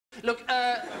Look,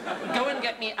 go and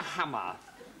get me a hammer.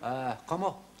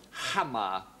 ¿Cómo?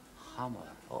 Hammer. Hammer.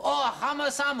 Oh, a hammer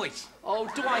sandwich. Oh,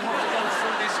 do I have to go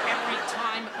through this every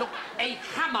time? Look, a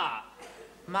hammer.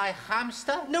 My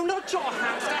hamster? No, not your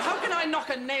hamster. How can I knock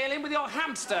a nail in with your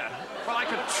hamster? Well, I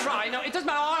could try. No, it doesn't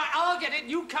matter. All right, I'll get it.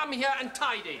 You come here and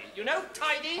tidy. You know,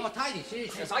 tidy? Oh, tidy,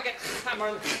 see. Yes, I get hammer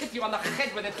and hit you on the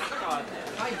head with it. Come on.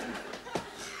 Tidy.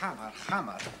 Hammer,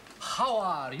 hammer. How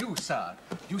are you, sir?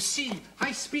 You see,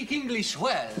 I speak English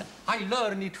well. I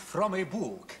learn it from a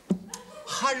book.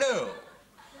 Hello.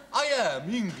 I am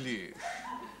English.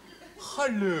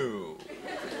 Hello.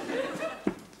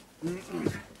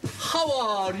 How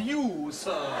are you,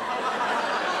 sir?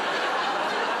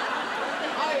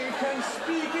 I can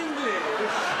speak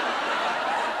English.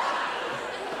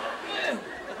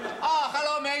 Ah,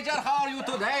 hello, Major. How are you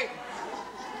today?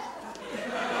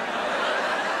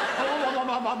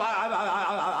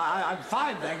 I'm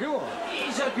fine, thank you.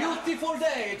 It's a beautiful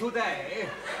day today.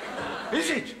 Is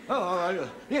it? Oh,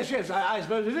 yes, I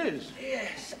suppose it is.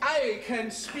 Yes, I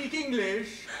can speak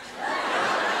English.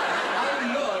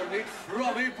 I learned it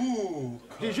from a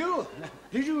book. Did you?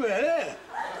 Did you really?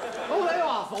 Oh, there you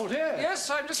are, Fawlty. Yes,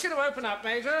 I'm just going to open up,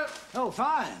 Major. Oh,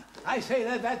 fine. I say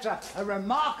that's a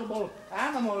remarkable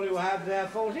animal you have there,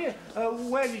 Fawlty.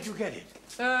 Where did you get it?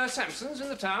 Samson's in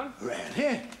the town.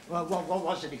 Really? Well,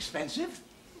 was it expensive?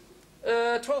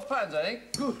 £12, I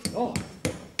think. Good. Oh.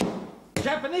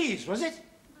 Japanese, was it?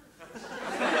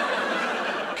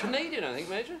 Canadian, I think,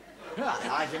 Major. Yeah,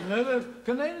 I didn't know the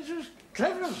Canadians was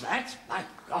clever as that. My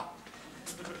God.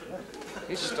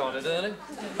 He started early.